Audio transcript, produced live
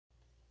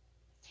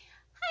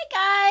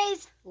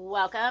guys,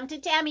 welcome to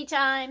Tammy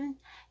Time.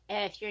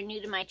 If you're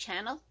new to my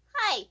channel,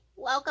 hi,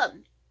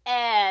 welcome.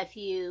 If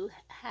you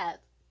have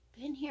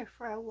been here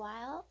for a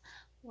while,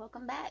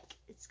 welcome back.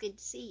 It's good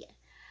to see you.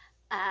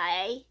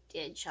 I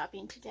did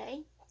shopping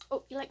today.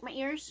 Oh, you like my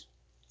ears?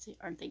 See,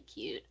 aren't they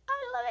cute? I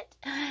love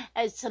it.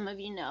 As some of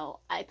you know,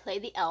 I play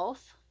the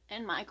elf,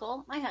 and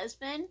Michael, my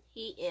husband,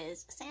 he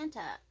is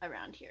Santa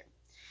around here.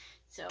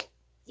 So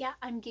yeah,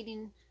 I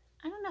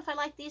don't know if I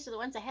like these or the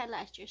ones I had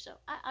last year, so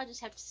I'll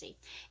just have to see.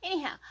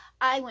 Anyhow,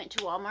 I went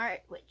to Walmart,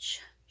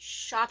 which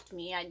shocked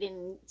me. I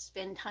didn't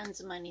spend tons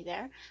of money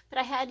there, but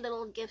I had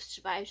little gifts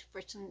to buy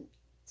for some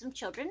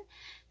children,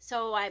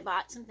 so I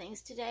bought some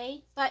things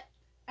today, but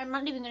I'm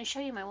not even going to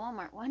show you my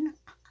Walmart one.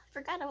 I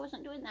forgot I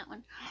wasn't doing that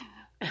one.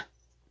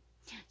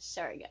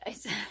 Sorry,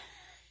 guys.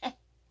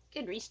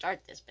 Could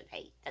restart this, but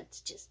hey,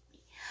 that's just me.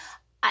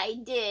 I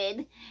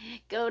did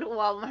go to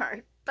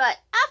Walmart, but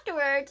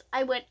afterwards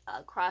I went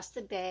across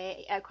the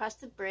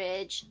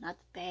bridge, not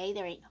the bay.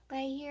 There ain't no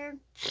bay here.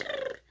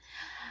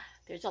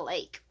 There's a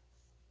lake.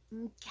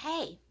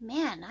 Okay,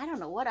 man, I don't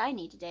know what I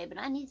need today, but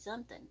I need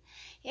something.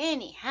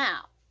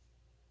 Anyhow,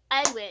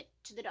 I went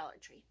to the Dollar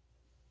Tree,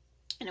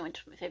 and I went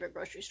to my favorite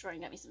grocery store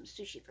and got me some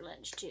sushi for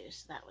lunch too,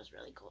 so that was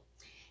really cool.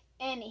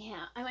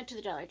 Anyhow, I went to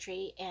the Dollar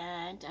Tree,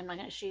 and I'm not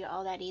going to show you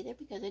all that either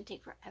because it'd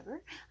take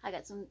forever. I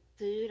got some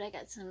food, I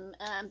got some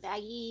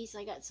baggies,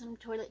 I got some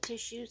toilet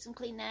tissue, some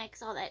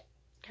Kleenex, all that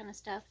kind of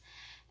stuff.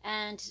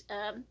 And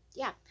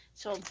yeah,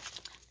 so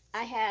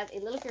I have a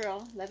little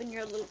girl,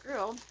 11-year-old little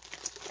girl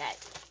that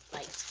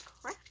likes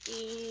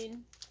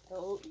crafting.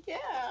 Oh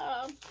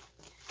yeah.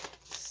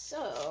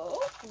 So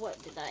what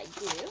did I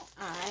do?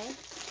 I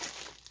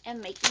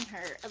am making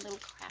her a little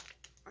craft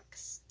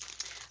box.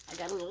 I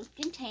got a little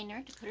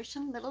container to put her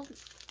some little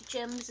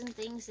gems and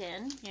things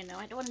in. You know,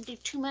 I don't want to do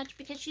too much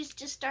because she's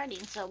just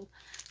starting. So,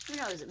 who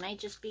knows, it may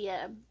just be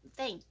a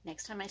thing.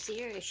 Next time I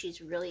see her, if she's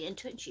really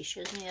into it and she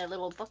shows me a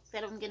little book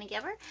that I'm going to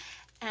give her,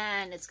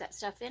 and it's got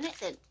stuff in it,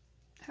 then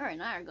her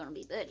and I are going to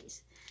be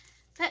buddies.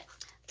 But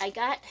I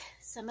got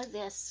some of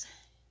this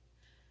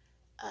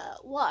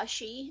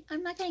washi.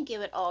 I'm not going to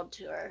give it all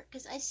to her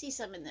because I see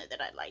some in there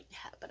that I'd like to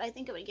have. But I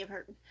think I'm going to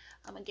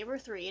give her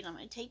 3, and I'm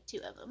going to take 2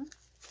 of them.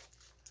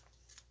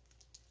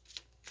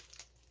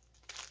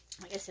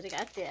 Like I said, I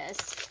got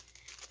this,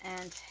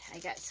 and I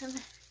got some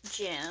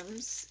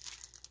gems.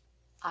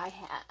 I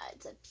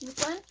had a pink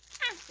one,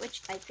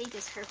 which I think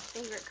is her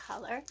favorite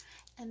color,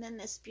 and then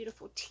this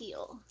beautiful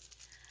teal.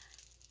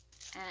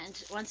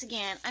 And once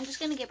again, I'm just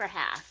going to give her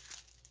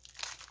half.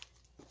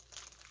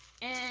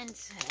 And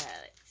let's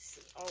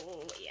see.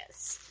 Oh,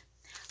 yes.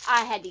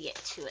 I had to get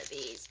 2 of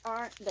these.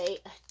 Aren't they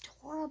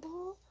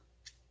adorable?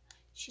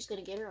 She's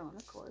going to get her own,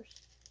 of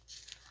course.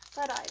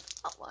 But I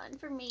got one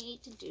for me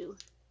to do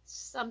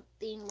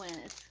something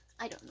with.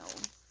 I don't know.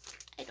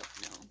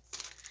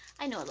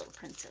 I know a little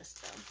princess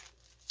though.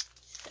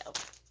 So,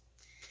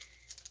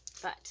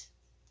 but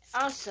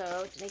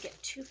also, did I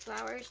get 2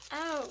 flowers?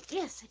 Oh,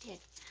 yes, I did.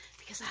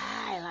 Because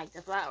I like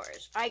the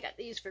flowers. I got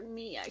these for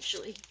me,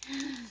 actually.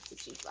 The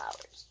 2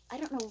 flowers. I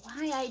don't know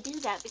why I do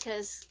that,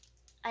 because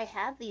I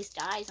have these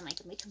dies and I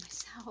can make them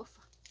myself.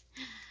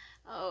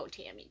 Oh,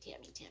 Tammy,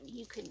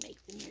 you couldn't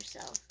make them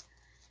yourself.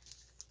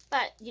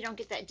 But you don't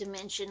get that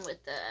dimension with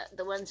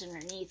the ones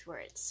underneath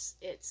where it's,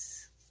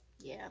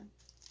 yeah,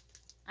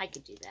 I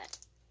could do that.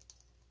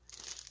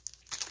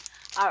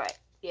 All right,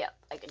 yeah,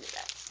 I can do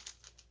that.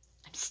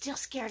 I'm still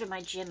scared of my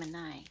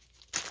Gemini.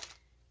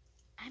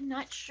 I'm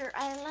not sure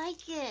I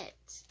like it.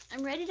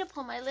 I'm ready to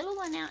pull my little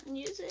one out and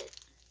use it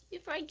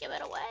before I give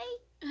it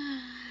away.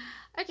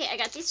 Okay, I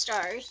got these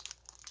stars,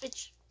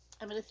 which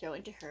I'm going to throw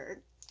into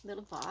her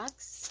little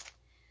box.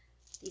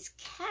 These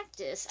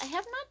cactus, I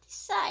have not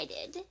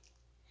decided.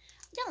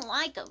 I don't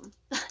like them.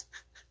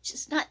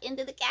 Just not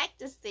into the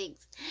cactus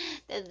things.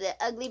 The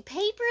ugly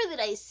paper that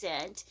I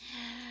sent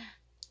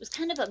was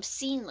kind of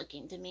obscene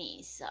looking to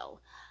me. So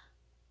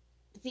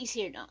these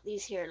here don't.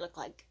 These here look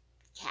like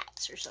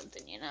cats or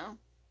something, you know?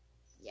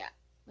 Yeah,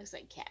 looks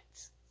like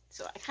cats.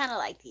 So I kind of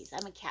like these.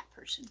 I'm a cat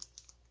person.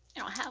 I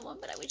don't have one,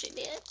 but I wish I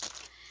did.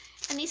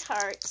 And these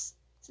hearts,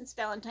 since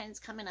Valentine's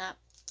coming up,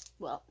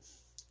 well,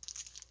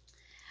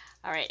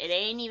 all right, it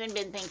ain't even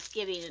been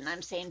Thanksgiving and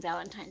I'm saying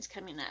Valentine's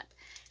coming up.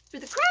 For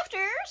the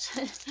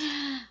crafters,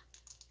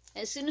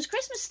 as soon as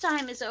Christmas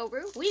time is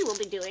over, we will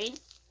be doing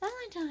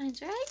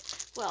Valentine's,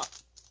 right? Well,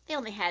 they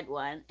only had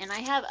 1, and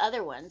I have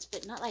other ones,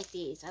 but not like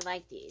these. I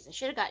like these. I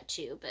should have got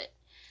 2, but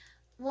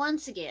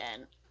once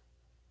again,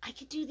 I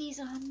could do these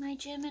on my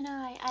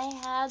Gemini. I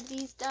have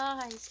these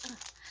dies.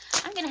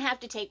 I'm going to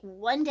have to take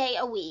 1 day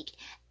a week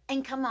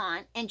and come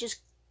on and just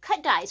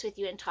cut dies with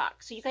you and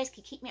talk, so you guys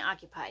can keep me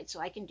occupied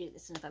so I can do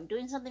this. And if I'm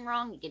doing something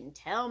wrong, you can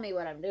tell me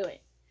what I'm doing.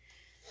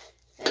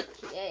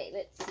 Okay,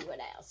 let's see what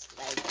else did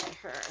I get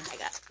her. I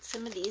got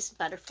some of these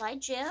butterfly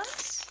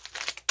gems.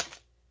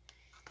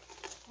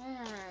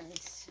 And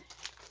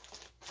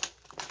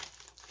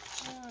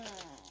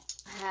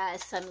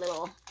some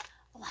little,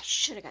 oh, I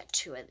should have got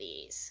 2 of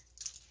these.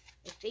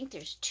 I think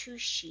there's 2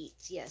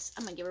 sheets. Yes,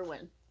 I'm going to give her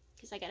 1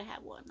 because I got to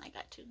have one. I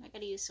got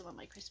to use some of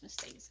my Christmas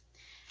things.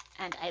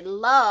 And I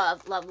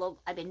love,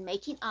 I've been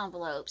making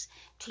envelopes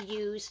to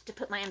use to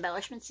put my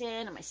embellishments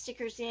in and my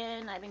stickers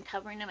in. I've been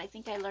covering them. I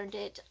think I learned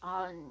it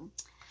on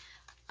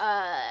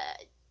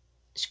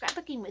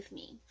Scrapbooking with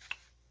Me.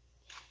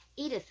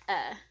 Edith,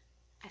 I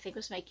think,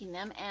 was making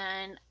them.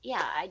 And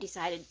yeah, I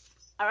decided,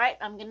 all right,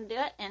 I'm going to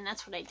do it. And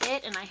that's what I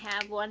did. And I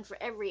have one for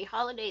every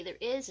holiday there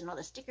is, and all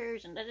the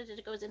stickers and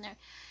da-da-da goes in there.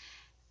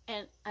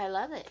 And I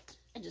love it.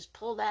 I just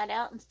pull that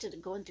out instead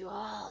of going through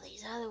all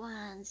these other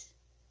ones.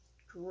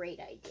 Great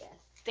idea.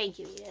 Thank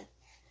you, Edith.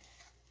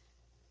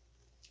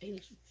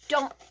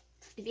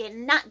 If you have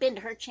not been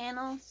to her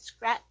channel,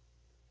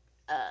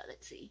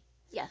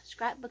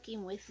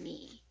 Scrapbooking with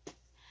Me.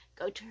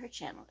 Go to her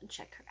channel and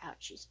check her out.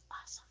 She's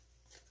awesome.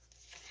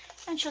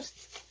 And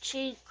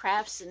she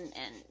crafts and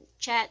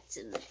chats,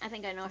 and I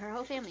think I know her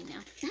whole family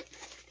now.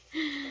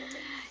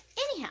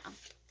 Anyhow,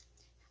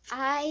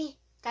 I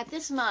got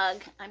this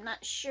mug. I'm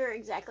not sure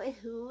exactly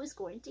who is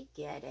going to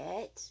get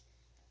it,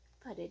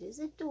 but it is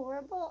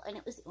adorable, and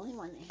it was the only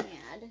one they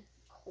had,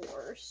 of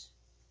course.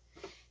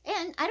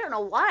 And I don't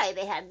know why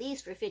they had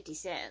these for 50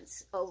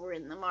 cents over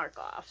in the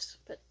mark-offs,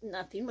 but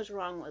nothing was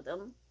wrong with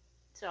them.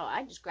 So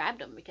I just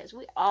grabbed them because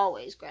we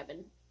always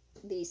grabbing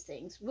these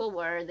things. We'll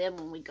wear them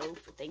when we go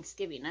for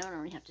Thanksgiving. I don't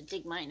really have to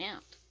dig mine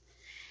out.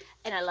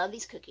 And I love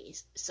these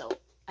cookies, so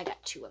I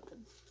got 2 of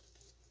them.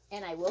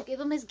 And I will give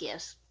them as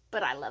gifts,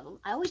 but I love them.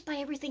 I always buy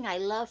everything I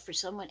love for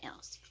someone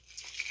else.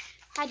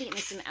 Had to get me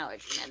some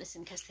allergy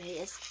medicine because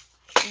this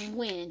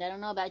wind, I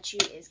don't know about you,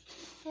 is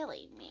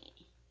killing me.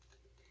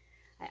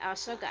 I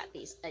also got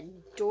these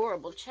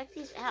adorable, check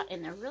these out,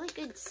 and they're really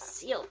good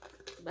seal.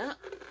 But,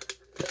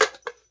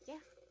 yeah,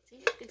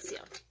 see, good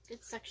seal.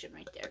 Good suction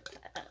right there.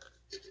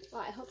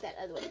 Well, I hope that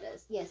other one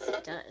does. Yes,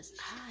 it does.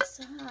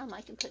 Awesome.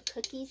 I can put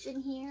cookies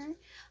in here.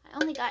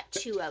 I only got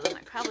 2 of them.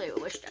 I probably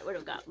wished I would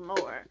have got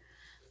more.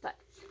 But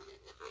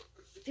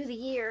through the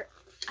year,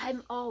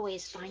 I'm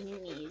always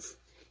finding these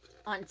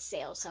on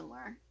sale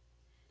somewhere.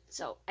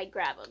 So I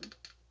grab them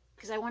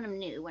because I want them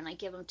new when I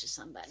give them to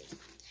somebody.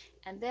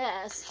 And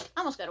this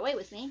almost got away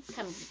with me.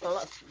 Come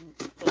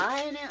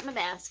flying out in my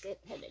basket.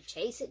 Had to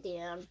chase it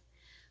down.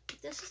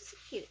 But this is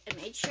cute. I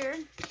made sure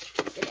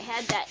that it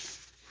had that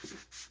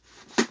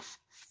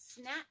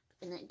snap,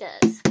 and it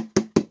does.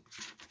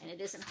 And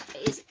it isn't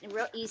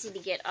real easy to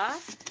get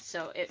off.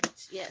 So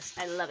it's, yes,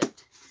 I love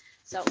it.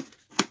 So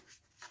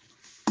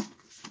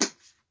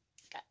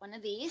got one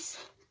of these.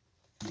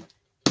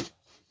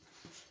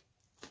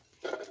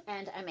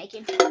 And I'm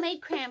making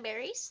homemade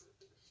cranberries,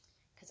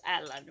 because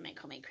I love to make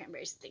homemade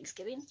cranberries at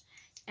Thanksgiving.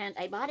 And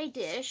I bought a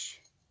dish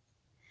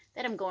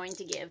that I'm going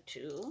to give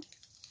to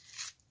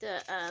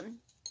the,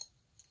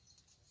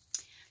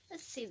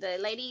 let's see, the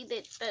lady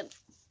that,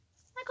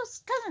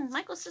 Michael's cousin,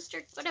 Michael's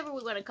sister, whatever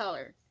we want to call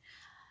her.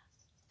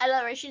 I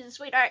love her. She's a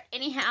sweetheart.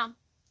 Anyhow,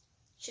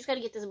 she's going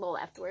to get this bowl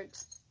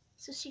afterwards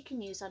so she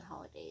can use on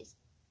holidays.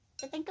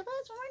 To think of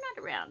us when we're not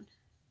around.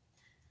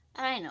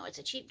 I know it's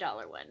a cheap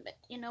dollar one, but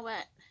you know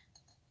what?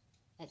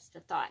 That's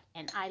the thought.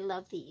 And I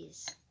love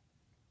these.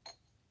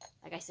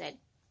 Like I said,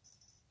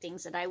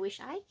 things that I wish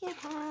I could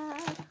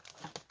have.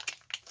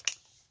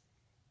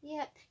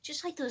 Yeah,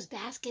 just like those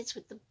baskets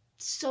with the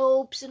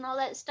soaps and all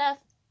that stuff.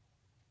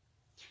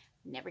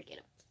 Never get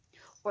them.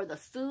 Or the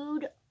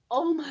food.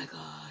 Oh my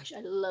gosh,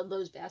 I love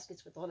those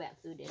baskets with all that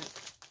food in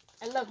it.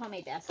 I love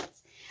homemade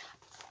baskets.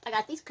 I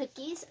got these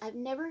cookies. I've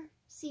never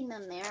seen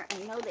them there. I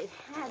know they've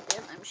had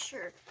them, I'm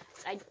sure.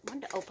 But I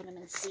wanted to open them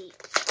and see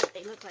what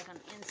they look like on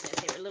the inside.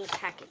 They were little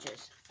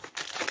packages.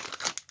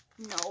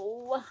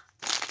 No.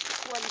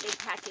 One big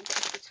package.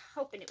 I was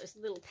hoping it was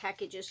little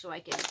packages so I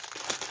could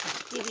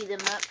divvy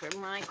them up for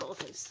Michael.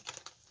 Because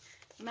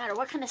no matter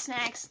what kind of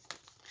snacks,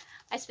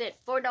 I spent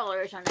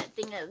 $4 on that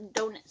thing of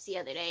donuts the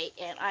other day.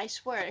 And I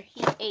swear,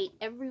 he ate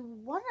every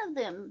one of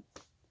them.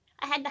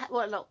 I had,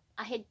 well, no,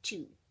 I had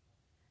 2.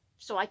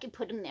 So I could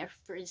put him there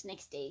for his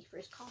next day, for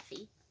his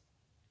coffee.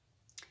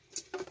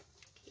 Okay,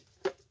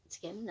 let's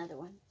get another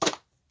one.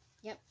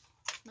 Yep,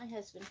 my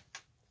husband.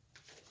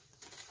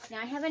 Now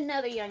I have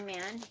another young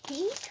man.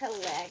 He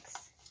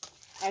collects,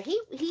 or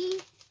he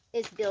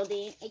is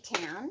building a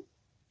town.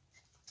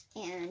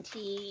 And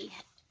he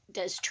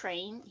does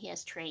train. He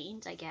has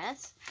trains, I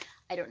guess.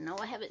 I don't know.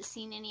 I haven't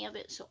seen any of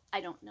it, so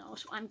I don't know.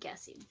 So I'm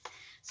guessing.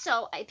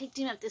 So I picked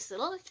him up this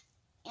little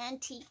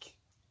antique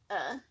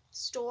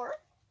store.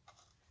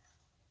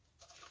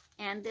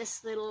 And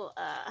this little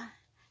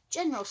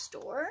general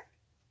store.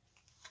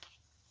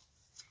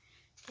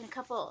 And a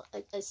couple,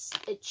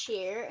 a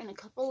chair and a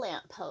couple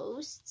lamp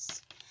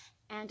posts.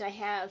 And I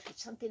have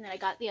something that I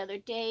got the other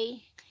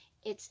day.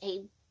 It's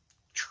a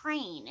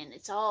train, and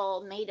it's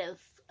all made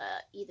of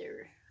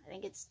either, I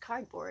think it's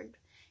cardboard,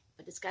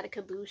 but it's got a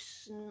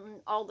caboose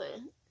and all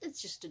the, it's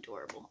just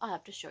adorable. I'll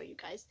have to show you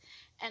guys.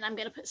 And I'm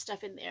going to put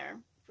stuff in there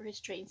for his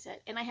train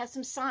set. And I have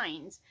some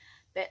signs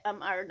that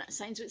are not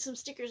signs, but some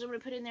stickers I'm going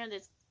to put in there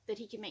that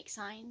he can make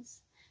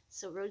signs,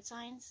 so road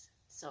signs.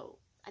 So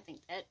I think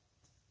that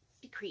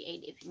be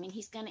creative. I mean,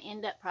 he's going to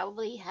end up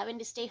probably having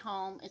to stay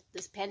home.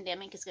 This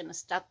pandemic is going to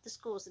stop the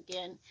schools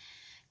again,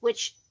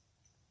 which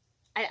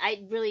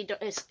I really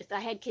don't. If I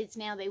had kids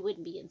now, they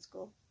wouldn't be in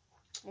school.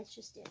 That's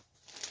just it.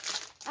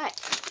 All right,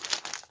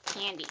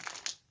 candy.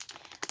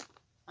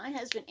 My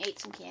husband ate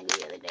some candy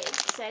the other day.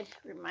 He said,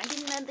 reminded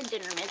him of the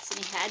dinner mitts that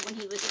he had when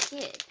he was a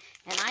kid.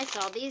 And I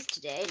saw these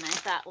today, and I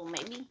thought, well,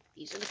 maybe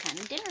these are the kind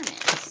of dinner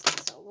mitts.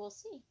 So we'll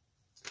see.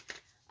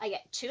 I got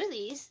 2 of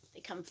these.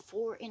 They come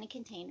 4 in a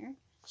container,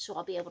 so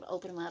I'll be able to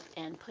open them up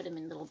and put them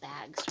in little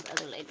bags for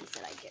other ladies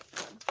that I get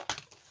from.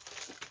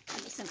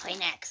 Got me some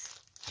Kleenex.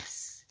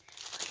 Yes.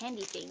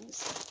 Candy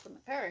things from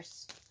the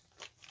purse.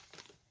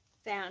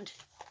 Found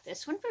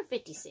this one for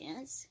 50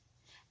 cents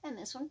and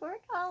this one for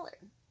 $1.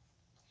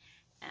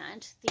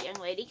 And the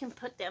young lady can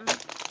put them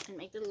and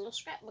make the little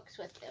scrapbooks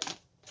with them.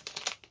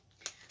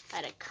 I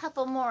had a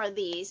couple more of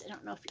these. I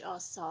don't know if you all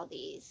saw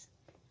these.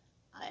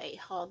 I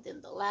hauled them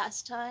the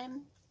last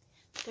time.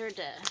 They're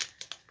to,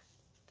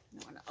 I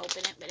don't want to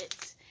open it, but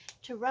it's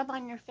to rub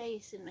on your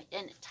face, and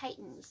it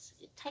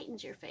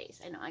tightens your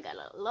face. I know I got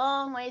a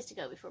long ways to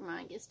go before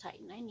mine gets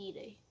tightened. I need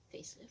a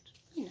facelift.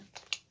 I know.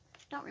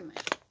 Don't remind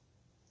me.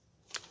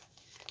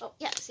 Oh,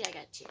 yeah, see, I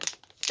got 2.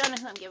 Don't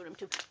know who I'm giving them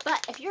to.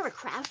 But if you're a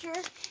crafter,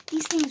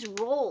 these things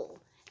roll.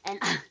 And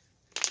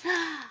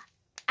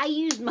I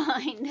used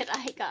mine that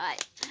I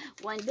got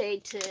one day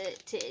to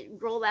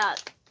roll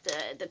out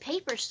the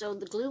paper so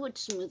the glue would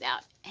smooth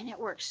out. And it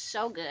works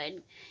so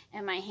good.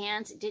 And my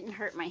hands, it didn't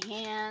hurt my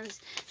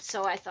hands.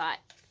 So I thought,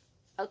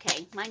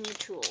 okay, my new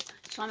tool.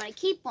 So I'm going to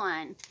keep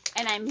one.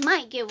 And I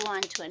might give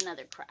one to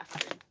another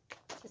crafter,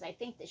 because I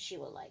think that she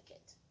will like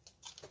it.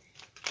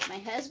 My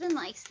husband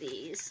likes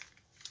these.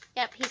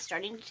 Yep, he's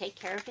starting to take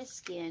care of his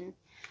skin.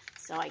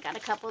 So I got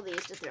a couple of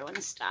these to throw in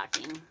the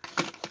stocking.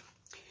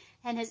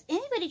 And has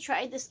anybody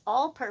tried this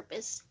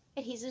all-purpose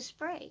adhesive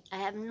spray? I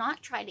have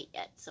not tried it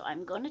yet, so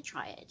I'm going to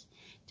try it.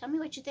 Tell me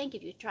what you think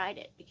if you've tried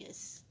it,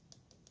 because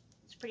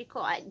it's pretty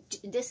cool.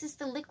 This is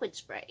the liquid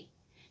spray.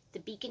 The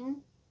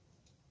Beacon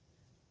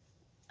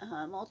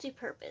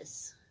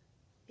multi-purpose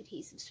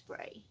adhesive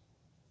spray.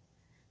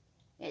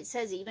 It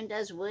says even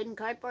does wood and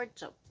cardboard,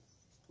 so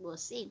we'll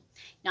see.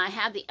 Now I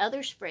have the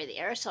other spray, the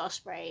aerosol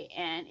spray,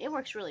 and it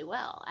works really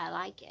well. I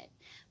like it,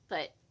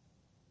 but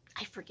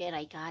I forget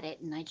I got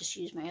it, and I just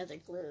use my other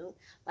glue.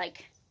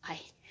 Like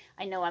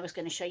I know I was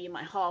going to show you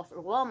my haul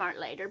for Walmart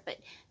later, but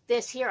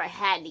this here I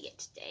had to get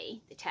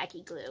today, the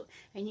tacky glue.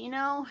 And you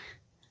know,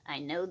 I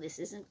know this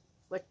isn't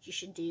what you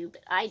should do,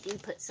 but I do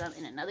put some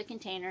in another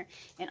container,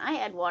 and I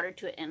add water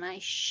to it, and I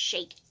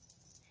shake it.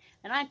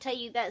 And I tell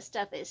you, that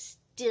stuff is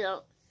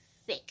still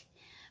thick.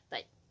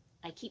 But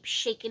I keep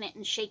shaking it,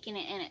 and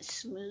it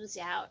smooths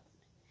out.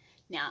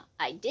 Now,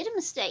 I did a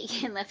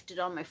mistake and left it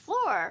on my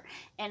floor,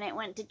 and it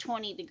went to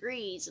 20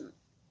 degrees, and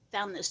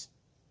found this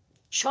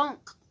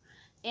chunk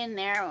in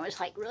there, and it was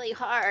like really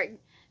hard.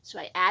 So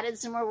I added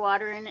some more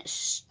water, and it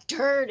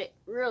stirred it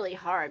really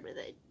hard with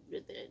a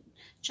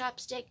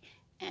chopstick,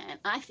 and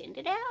I thinned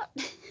it out.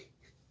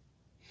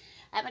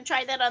 I haven't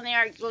tried that on the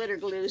art glitter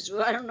glue,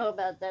 so I don't know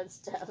about that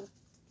stuff.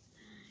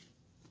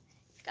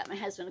 Got my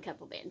husband a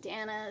couple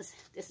bandanas.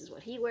 This is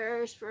what he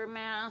wears for a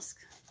mask.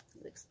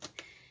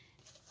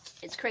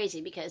 It's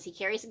crazy because he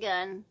carries a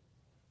gun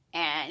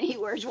and he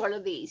wears one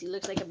of these. He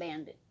looks like a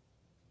bandit.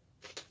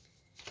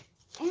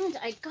 And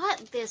I got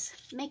this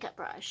makeup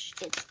brush.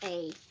 It's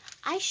a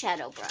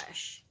eyeshadow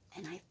brush,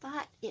 and I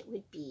thought it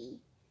would be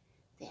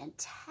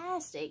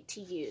fantastic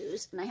to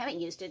use, and I haven't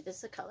used it, this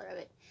is the color of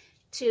it,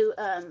 to,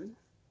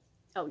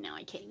 oh, now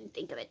I can't even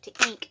think of it,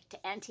 to ink,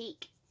 to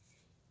antique,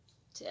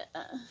 to,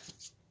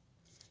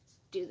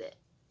 do the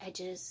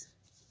edges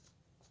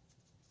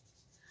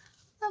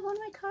of one of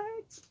my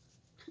cards.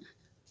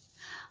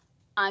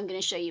 I'm going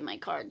to show you my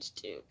cards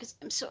too, because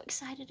I'm so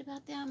excited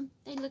about them.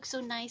 They look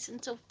so nice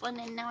and so fun,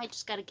 and now I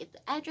just got to get the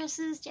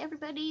addresses to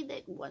everybody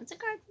that wants a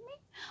card from me,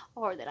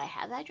 or that I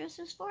have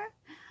addresses for.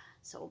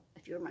 So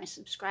if you're my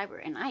subscriber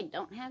and I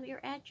don't have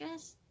your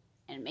address,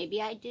 and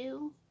maybe I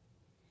do,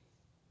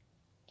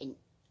 and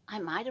I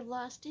might have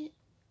lost it,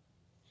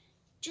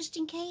 just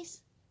in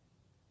case,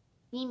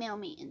 email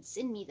me and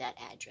send me that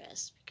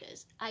address,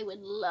 because I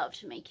would love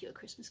to make you a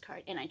Christmas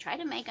card. And I try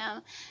to make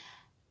them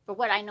for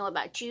what I know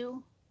about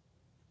you.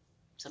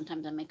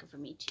 Sometimes I make them for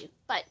me too.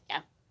 But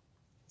yeah,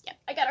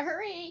 I gotta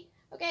hurry.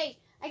 Okay,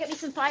 I got me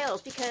some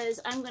files, because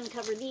I'm going to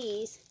cover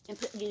these and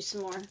use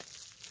some more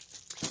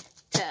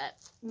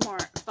more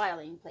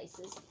filing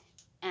places.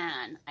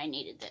 And I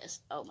needed this.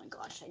 Oh my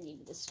gosh, I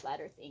needed this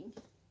splatter thing.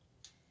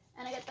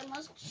 And I got the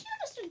most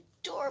cutest,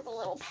 adorable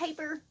little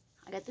paper.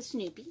 I got the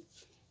Snoopy.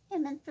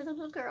 And then for the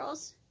little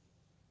girls,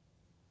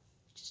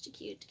 just a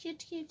cute.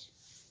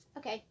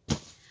 Okay.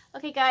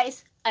 Okay,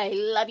 guys, I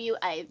love you.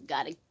 I've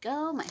got to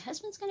go. My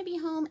husband's going to be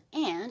home,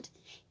 and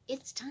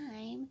it's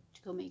time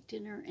to go make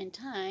dinner, and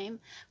time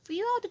for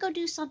you all to go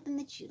do something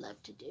that you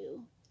love to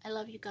do. I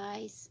love you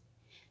guys.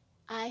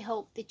 I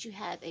hope that you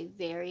have a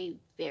very,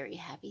 very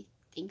happy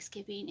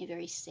Thanksgiving, a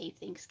very safe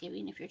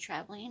Thanksgiving if you're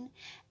traveling.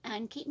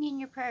 And keep me in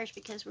your prayers,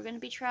 because we're going to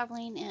be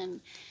traveling,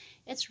 and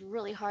it's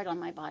really hard on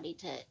my body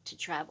to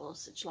travel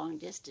such long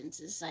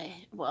distances.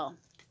 Well,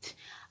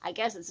 I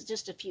guess it's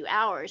just a few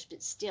hours,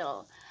 but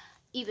still,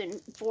 even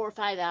 4 or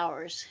 5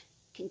 hours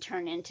can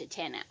turn into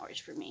 10 hours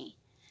for me.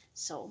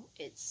 So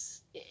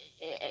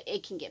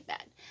it can get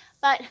bad.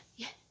 But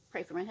yeah,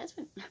 pray for my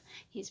husband.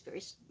 He's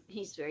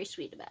very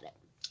sweet about it.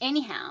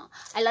 Anyhow,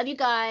 I love you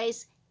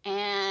guys,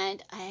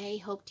 and I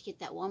hope to get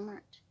that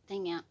Walmart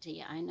thing out to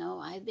you. I know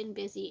I've been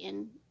busy,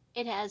 and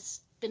it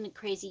has been a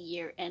crazy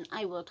year, and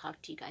I will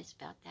talk to you guys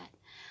about that.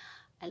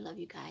 I love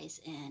you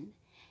guys, and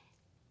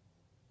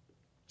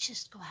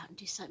just go out and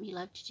do something you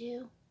love to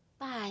do.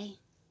 Bye.